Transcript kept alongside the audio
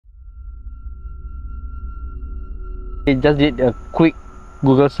He just did a quick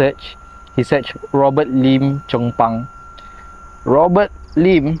Google search. He searched Robert Lim Chong Pang. Robert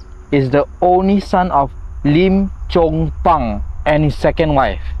Lim is the only son of Lim Chong Pang and his second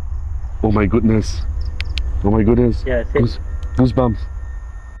wife. Oh my goodness. Oh my goodness. Yeah, Goosebumps.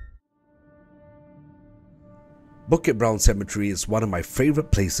 Bukit Brown Cemetery is one of my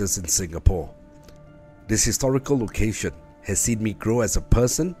favorite places in Singapore. This historical location has seen me grow as a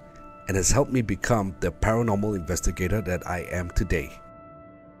person and has helped me become the paranormal investigator that I am today.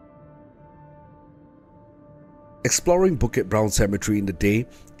 Exploring Bukit Brown Cemetery in the day,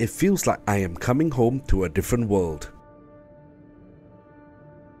 it feels like I am coming home to a different world.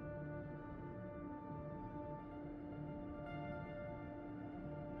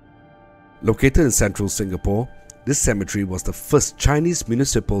 Located in central Singapore, this cemetery was the first Chinese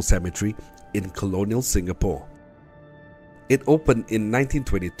municipal cemetery in colonial Singapore. It opened in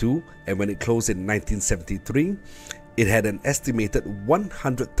 1922, and when it closed in 1973, it had an estimated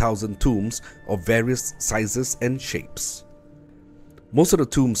 100,000 tombs of various sizes and shapes. Most of the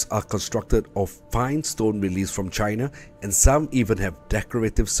tombs are constructed of fine stone reliefs from China, and some even have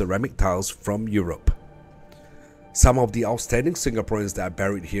decorative ceramic tiles from Europe. Some of the outstanding Singaporeans that are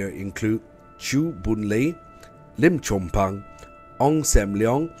buried here include Chew Boon Lay, Lim Chong Pang, Ong Sam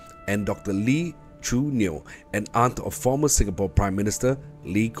Leong, and Dr. Lee Choo Neo, an aunt of former Singapore Prime Minister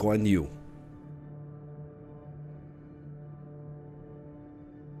Lee Kuan Yew.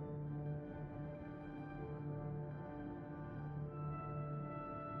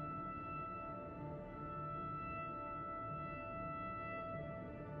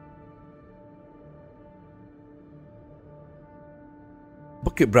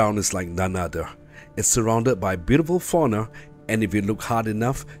 Bukit Brown is like none other. It's surrounded by beautiful fauna, and if you look hard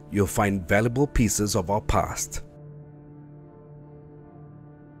enough, you'll find valuable pieces of our past.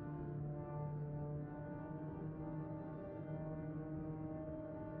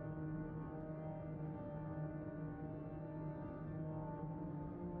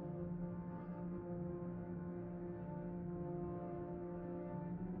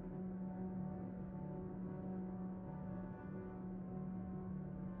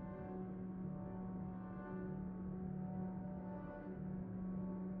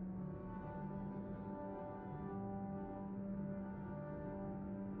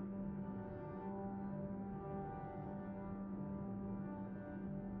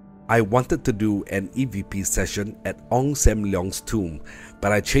 I wanted to do an EVP session at Ong Sam Leong's tomb,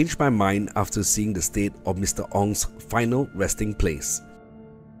 but I changed my mind after seeing the state of Mr. Ong's final resting place.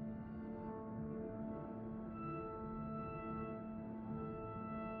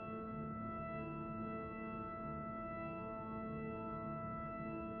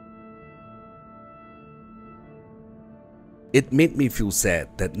 It made me feel sad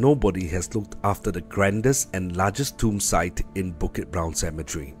that nobody has looked after the grandest and largest tomb site in Bukit Brown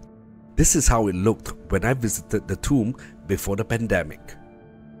Cemetery. This is how it looked when I visited the tomb before the pandemic.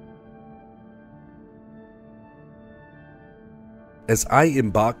 As I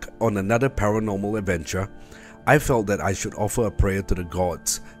embark on another paranormal adventure, I felt that I should offer a prayer to the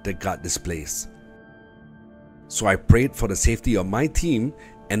gods that guard this place. So I prayed for the safety of my team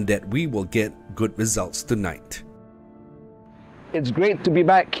and that we will get good results tonight. It's great to be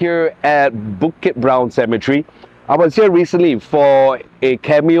back here at Bukit Brown Cemetery. I was here recently for a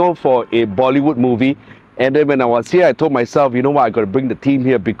cameo for a Bollywood movie, and then when I was here I told myself, you know what, I got to bring the team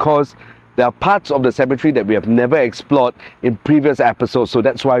here because there are parts of the cemetery that we have never explored in previous episodes, so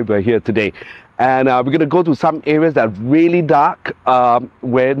that's why we're here today. And we're going to go to some areas that are really dark,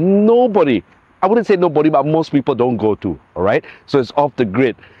 where nobody, I wouldn't say nobody, but most people don't go to, all right? So it's off the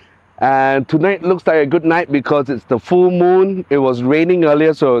grid. And tonight looks like a good night because it's the full moon. It was raining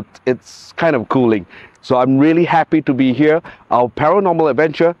earlier, so it's kind of cooling. So I'm really happy to be here. Our paranormal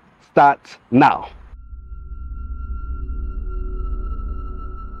adventure starts now.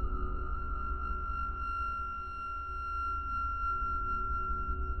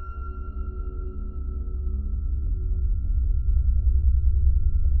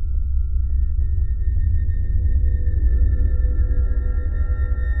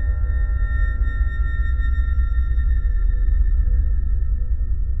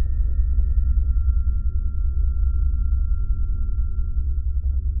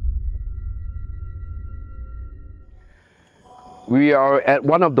 We are at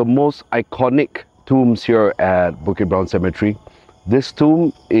one of the most iconic tombs here at Bukit Brown Cemetery. This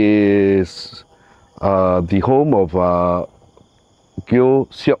tomb is the home of Gyo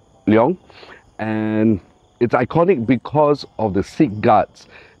Seok Leong, and it's iconic because of the Sikh guards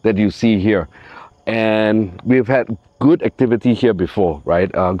that you see here. And we've had good activity here before,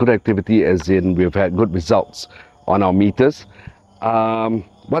 right? Good activity as in we've had good results on our meters.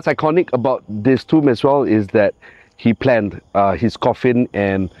 What's iconic about this tomb as well is that he planned his coffin,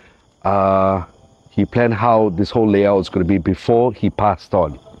 and he planned how this whole layout is going to be before he passed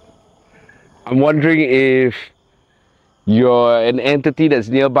on. I'm wondering if you're an entity that's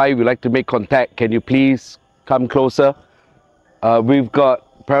nearby, we'd like to make contact. Can you please come closer? We've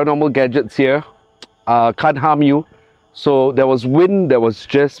got paranormal gadgets here. Can't harm you. So there was wind that was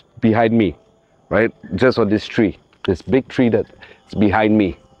just behind me, right? Just on this tree, this big tree that's behind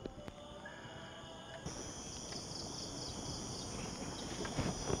me.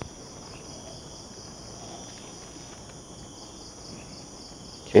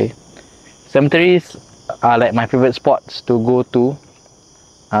 Okay. Cemeteries are like my favorite spots to go to.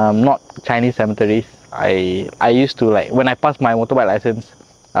 Not Chinese cemeteries. I used to, like, when I passed my motorbike license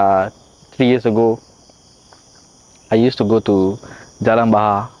 3 years ago, I used to go to Jalan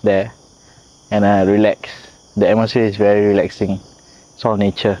Bahar there and relax. The atmosphere is very relaxing. It's all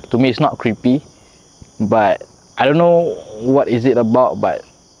nature. To me, it's not creepy, but I don't know what is it about, but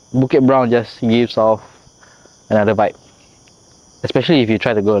Bukit Brown just gives off another vibe. Especially if you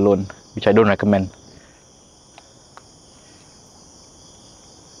try to go alone, which I don't recommend.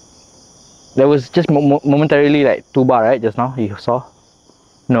 There was just momentarily like tuba, right, just now, you saw?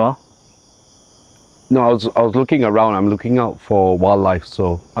 No? No, I was looking around. I'm looking out for wildlife,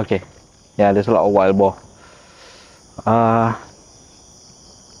 so... Okay. Yeah, there's a lot of wild boar.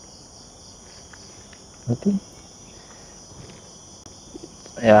 Nothing?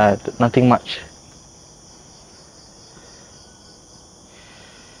 Yeah, nothing much.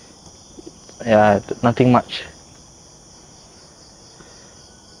 Yeah, nothing much.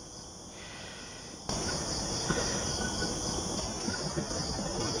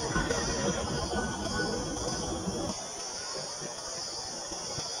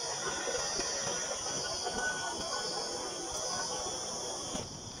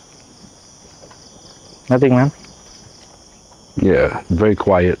 Nothing, man. Yeah, very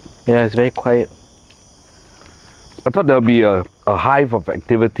quiet. Yeah, it's very quiet. I thought there'll be a hive of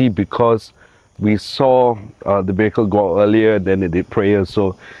activity because we saw the vehicle go out earlier, then it did prayer.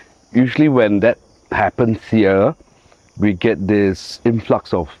 So usually when that happens here, we get this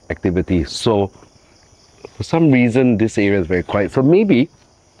influx of activity. So for some reason, this area is very quiet. So maybe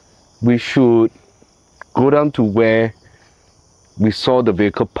we should go down to where we saw the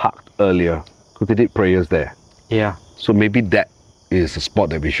vehicle parked earlier, because they did prayers there. Yeah. So maybe that is the spot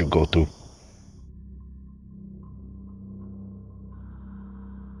that we should go to.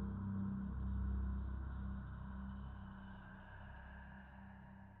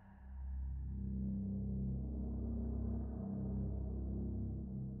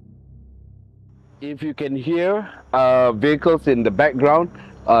 If you can hear vehicles in the background,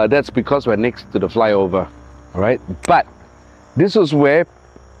 that's because we're next to the flyover, all right? But this was where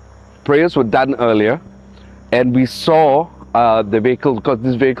prayers were done earlier, and we saw the vehicle, because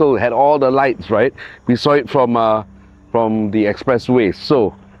this vehicle had all the lights, right? We saw it from the expressway,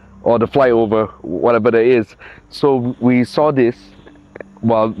 so, or the flyover, whatever that is. So we saw this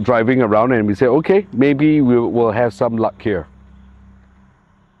while driving around, and we said, okay, maybe we'll have some luck here.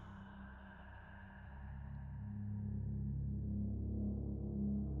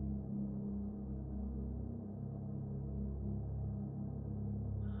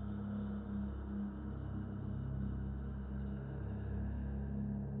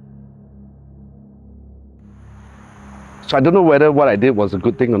 So I don't know whether what I did was a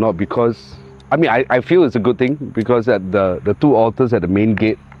good thing or not, because I mean I feel it's a good thing, because at the two altars at the main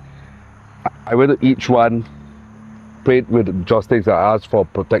gate, I went to each one, prayed with joss sticks. I asked for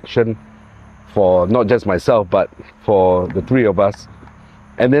protection for not just myself but for the three of us.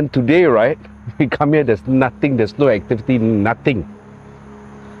 And then today, right, we come here, there's nothing, there's no activity, nothing.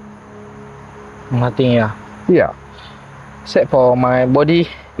 Nothing, yeah. Yeah. Except for my body.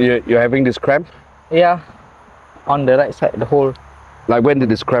 You're having this cramp? Yeah. On the right side, the whole. Like, when did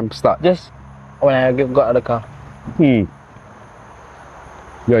this cramp start? Just when I got out of the car.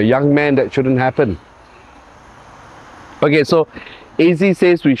 You're a young man, that shouldn't happen. Okay, so AZ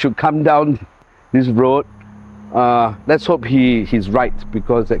says we should come down this road. Let's hope he's right,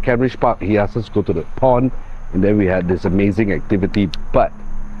 because at Cambridge Park he asked us to go to the pond, and then we had this amazing activity. But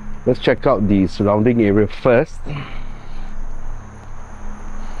let's check out the surrounding area first.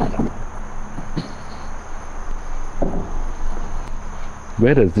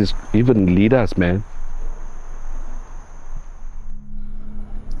 Where does this even lead us, man?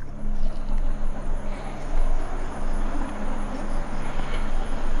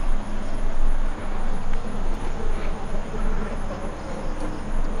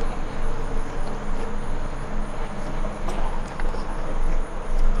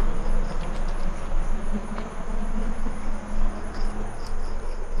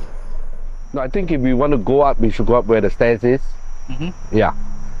 No, I think if we want to go up, we should go up where the stairs is. Yeah.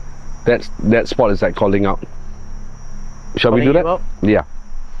 That spot is like calling out. Shall we do that? Yeah.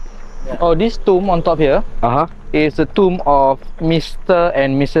 Oh, this tomb on top here Uh-huh. is the tomb of Mr.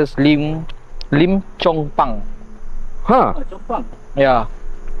 and Mrs. Lim Chong Pang. Huh. Yeah.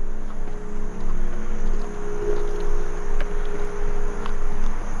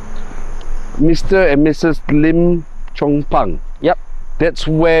 Mr. and Mrs. Lim Chong Pang. Yep. That's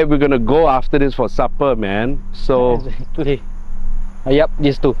where we're gonna go after this for supper, man. So Exactly. Yep,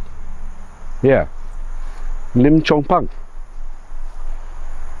 these two. yeah. Lim Chong Pang.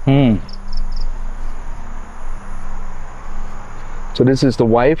 So this is the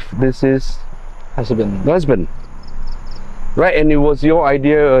wife, this is Husband. the husband. Right, and it was your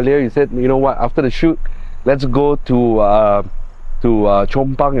idea earlier. You said, you know what, after the shoot, let's go to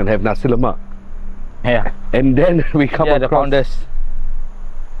Chong Pang and have nasi lemak. Yeah. And then we come Yeah, the across, founders.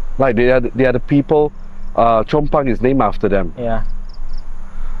 like they are the people. Chong Pang is named after them. Yeah.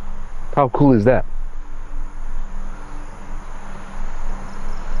 How cool is that?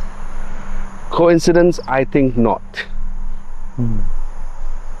 Coincidence? I think not.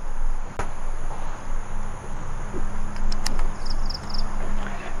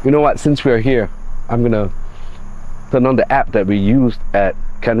 You know what? Since we're here, I'm gonna turn on the app that we used at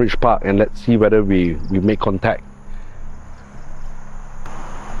Kenridge Park and let's see whether we make contact.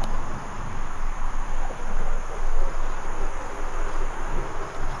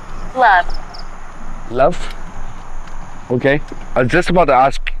 Love? Okay. I was just about to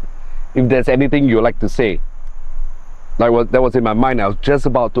ask if there's anything you'd like to say. That was in my mind. I was just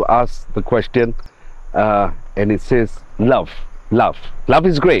about to ask the question, and it says love. Love. Love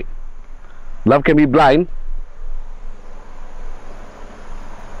is great. Love can be blind.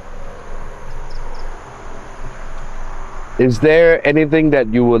 Is there anything that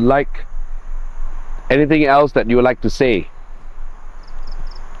you would like, anything else that you would like to say?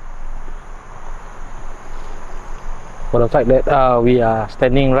 For the fact that we are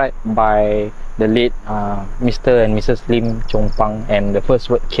standing right by the late Mr. and Mrs. Lim Chong Pang, and the first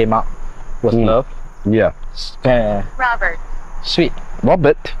word came out was love. Yeah. Robert. Sweet.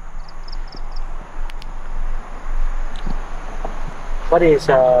 Robert. What is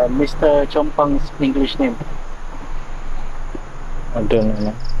Mr. Chong Pang's English name? I don't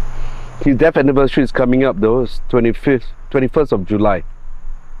know. His death anniversary is coming up though. It's 21st of July.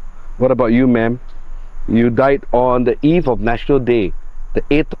 What about you, ma'am? You died on the eve of National Day, the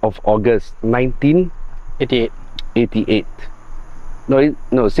 8th of August, 1988. 88.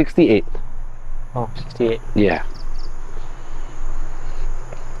 No, 68. Oh, 68. Yeah.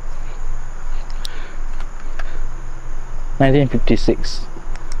 $1956.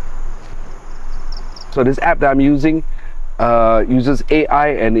 So this app that I'm using uses AI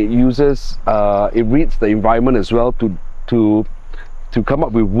and it uses it reads the environment as well to come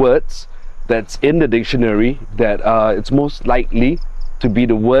up with words that's in the dictionary that it's most likely to be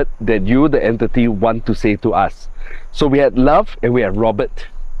the word that you, the entity, want to say to us. So we had love and we had Robert.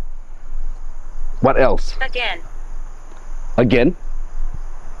 What else? Again?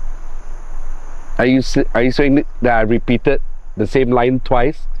 Are you saying that I repeated the same line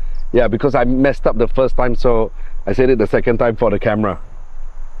twice? Yeah, because I messed up the first time, so I said it the second time for the camera.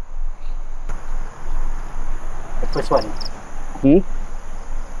 The first one.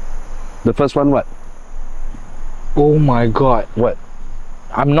 The first one what? Oh my god. What?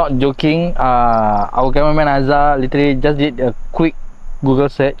 I'm not joking. Our cameraman Azhar literally just did a quick Google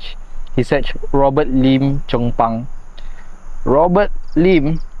search. He searched Robert Lim Chong Pang. Robert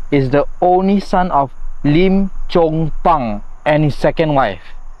Lim is the only son of Lim Chong Pang and his second wife.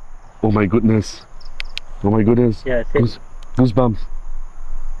 Oh my goodness. Oh my goodness. Yeah, Goosebumps.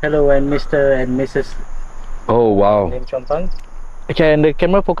 hello and Mr. and Mrs. Oh wow. Lim Chong Pang. Can the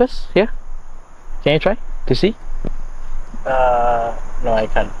camera focus here? Can you try to see? No, I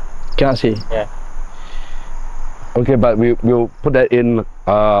can't. Cannot see. Yeah. Okay, but we'll put that in.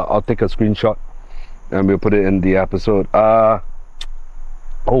 I'll take a screenshot and we'll put it in the episode. Oh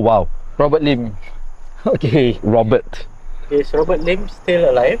wow. Robert Lim. Okay. Robert. Is Robert Lim still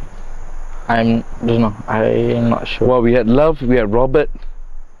alive? I don't know. I'm not sure. Well, we had love, we had Robert.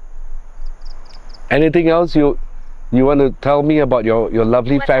 Anything else you want to tell me about your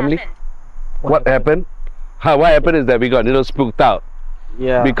lovely family? What happened? What happened is that we got a little spooked out.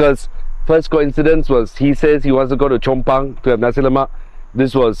 Yeah. Because first coincidence was he says he wants to go to Chong Pang to have nasi lemak.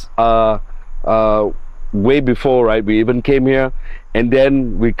 This was way before, right? We even came here, and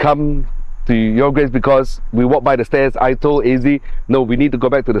then we come to your grace because we walked by the stairs. I told AZ, no, we need to go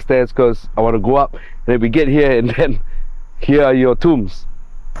back to the stairs because I want to go up. And then we get here, and then here are your tombs.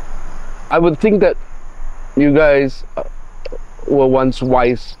 I would think that you guys were once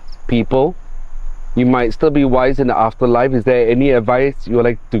wise people. You might still be wise in the afterlife. Is there any advice you would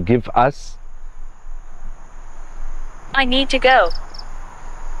like to give us? I need to go.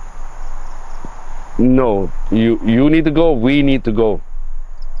 No, you need to go. We need to go.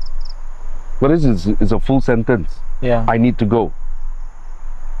 What is this? It's a full sentence. Yeah. I need to go.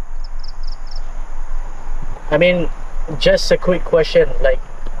 I mean, just a quick question. Like,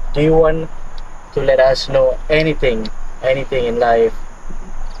 do you want to let us know anything in life?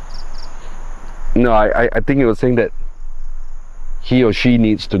 No, I think he was saying that he or she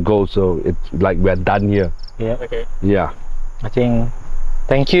needs to go. So it's like we're done here. Yeah. Okay. Yeah. I think.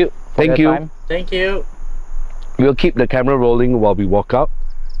 Thank you. For Thank your you. time. Thank you. We'll keep the camera rolling while we walk out.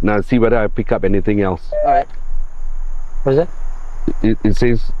 Now see whether I pick up anything else. Alright. What's that? It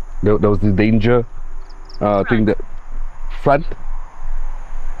says there was this danger thing that front.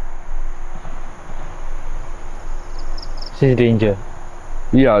 This is danger.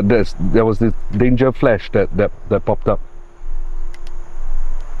 Yeah, there was this danger flash that popped up.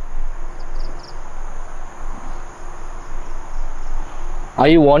 Are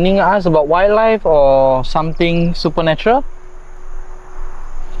you warning us about wildlife or something supernatural?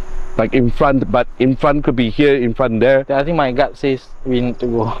 Like in front, but in front could be here, in front there. I think my gut says we need to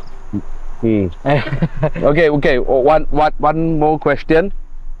go. Okay. One more question.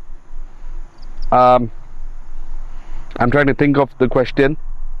 I'm trying to think of the question.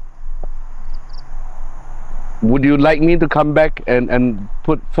 Would you like me to come back and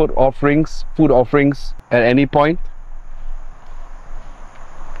put food offerings at any point?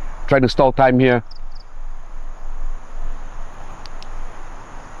 Try to stall time here.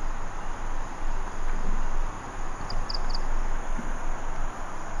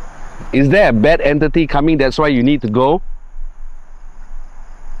 Is there a bad entity coming? That's why you need to go?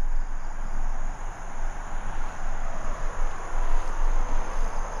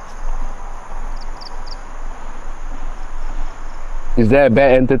 Is there a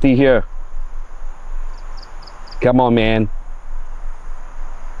bad entity here? Come on, man.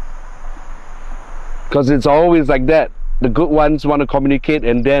 Because it's always like that. The good ones want to communicate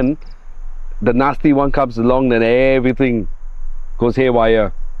and then the nasty one comes along and everything goes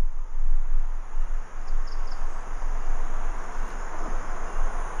haywire.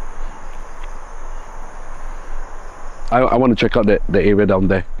 I want to check out the area down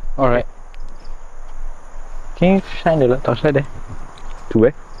there. Alright. Can you shine the torchlight there? To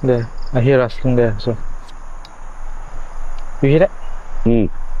where? There. I hear rustling there, so. You hear that?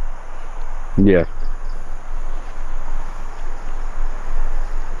 Yeah.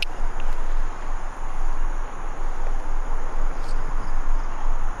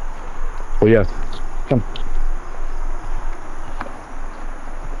 Oh yeah. Come.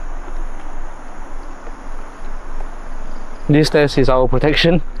 This stairs is our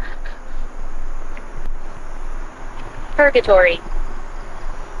protection. Purgatory.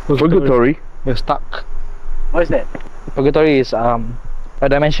 Purgatory? You're stuck. What is that? Purgatory is a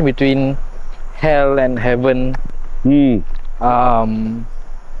dimension between hell and heaven. Means on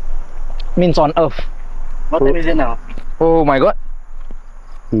earth. What time is it now? Oh my god.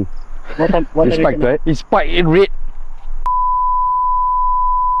 What time It's is it spiked, now? right? It's spiked in red.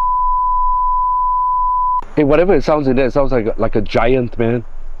 Hey, whatever it sounds in there, it sounds like a giant, man.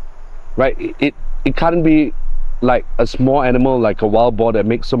 Right? It can't be like a small animal like a wild boar that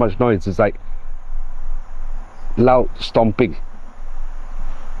makes so much noise. It's like loud stomping,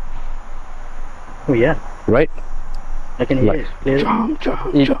 Oh yeah. right? I can hear Like it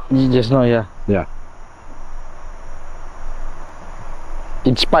clearly. You just know, yeah. Yeah.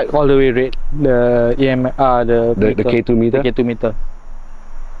 It spiked all the way red. The the The K2 meter? The K2 meter.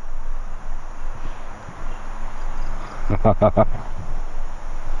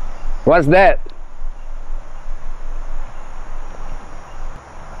 What's that?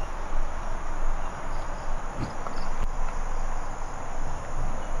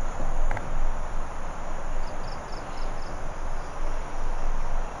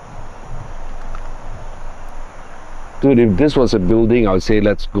 Dude, if this was a building, I would say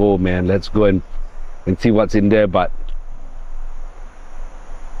let's go, man. Let's go and see what's in there, but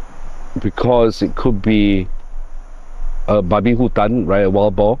because it could be a babi hutan, right, a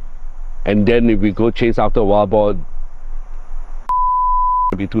wild boar, and then if we go chase after a wild boar,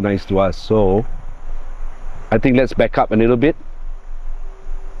 it'll be too nice to us. So I think let's back up a little bit.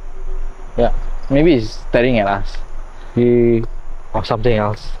 Yeah. Maybe it's staring at us. Or something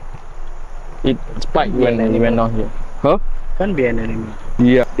else. It spiked when it went down here. Huh? Can't be an enemy.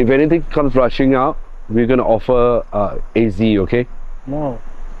 Yeah. If anything comes rushing out, we're gonna offer AZ, okay? No.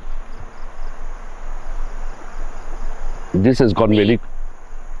 This has gone really.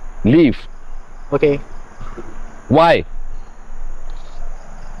 Leave. Okay. Why?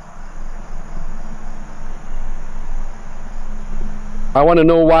 I want to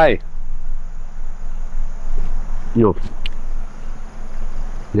know why. Yo.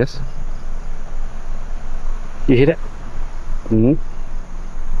 Yes? You hear that?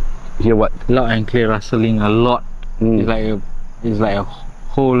 Mm-hmm. Hear what? Loud and clear rustling a lot. Mm. It's like a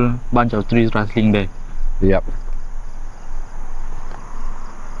whole bunch of trees rustling there. Yep.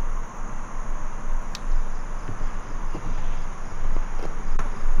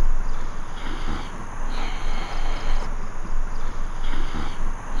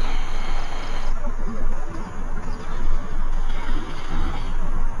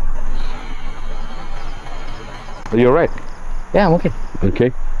 You're right. Yeah, I'm okay. Okay.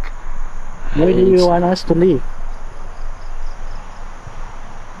 Where do you want us to leave?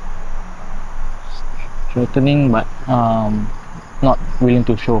 Threatening, but not willing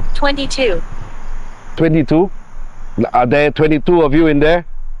to show. 22, 22? Are there 22 of you in there?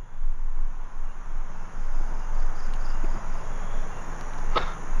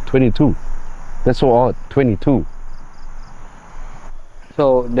 $22. That's so odd. 22.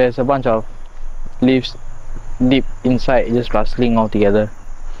 So there's a bunch of leaves deep inside, just rustling all together.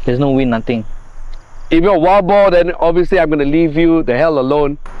 There's no wind, nothing. If you're a wild boar, then obviously I'm gonna leave you the hell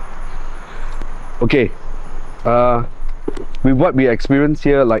alone. Okay. With what we experienced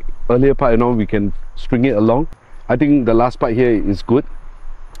here, like earlier part, we can string it along. I think the last part here is good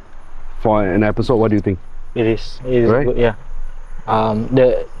for an episode. What do you think? It is Right? good, yeah.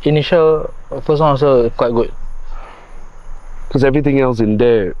 The initial first one also quite good. Because everything else in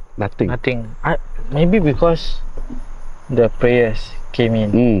there, nothing. Nothing. Maybe because the prayers came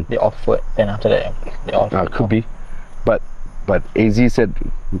in, they offered, and after that they offered. Could be. But AZ said,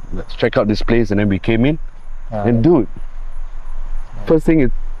 let's check out this place, and then we came in. And dude, first thing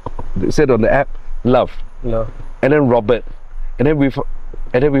it said on the app, love. Love. And then Robert. And then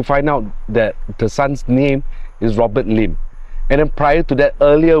we find out that the son's name is Robert Lim. And then prior to that,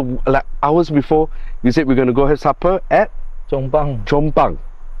 earlier, like hours before, you said we're gonna go have supper at Chompang. Chompang.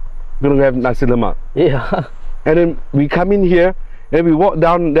 We're gonna go have nasi lemak. Yeah. And then we come in here, and we walk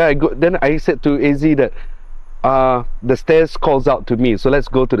down there. Then I said to AZ that the stairs calls out to me, so let's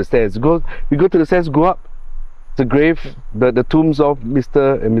go to the stairs. We go to the stairs, go up the grave, the tombs of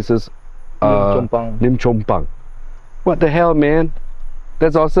Mr. and Mrs. Lim Chompang. What the hell, man?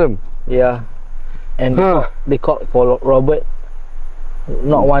 That's awesome. Yeah. And they called for Robert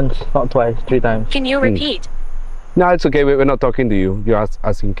not once, not twice, 3 times. can you repeat? No, it's okay. We're not talking to you. You're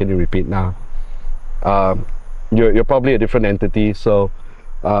asking, can you repeat now? You're probably a different entity, so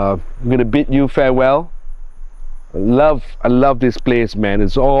I'm gonna bid you farewell. I love this place, man.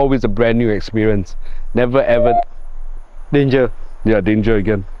 It's always a brand new experience. Never ever Danger. Yeah, danger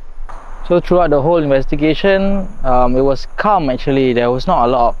again. So throughout the whole investigation, it was calm actually. There was not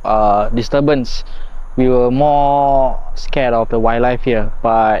a lot of disturbance. We were more scared of the wildlife here,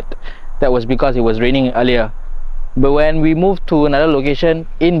 but that was because it was raining earlier. But when we moved to another location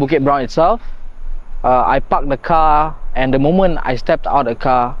in Bukit Brown itself, I parked the car, and the moment I stepped out of the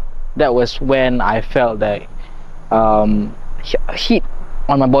car, that was when I felt that heat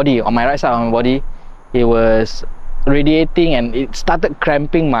on my body, on my right side of my body. It was radiating, and it started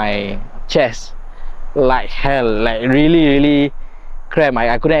cramping my chest like hell, like really cramp.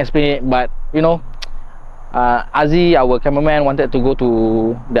 I couldn't explain it, but Azzy, our cameraman, wanted to go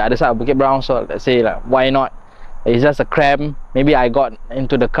to the other side of Bukit Brown, so let's say, like, why not? It's just a cramp. Maybe I got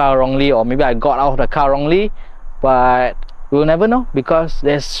into the car wrongly, or maybe I got out of the car wrongly, but we'll never know, because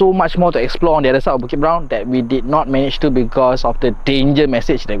there's so much more to explore on the other side of Bukit Brown that we did not manage to, because of the danger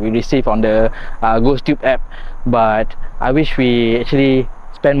message that we received on the GhostTube app. But I wish we actually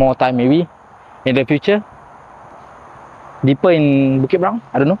spend more time maybe in the future deeper in Bukit Brown.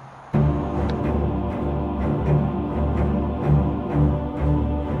 I don't know.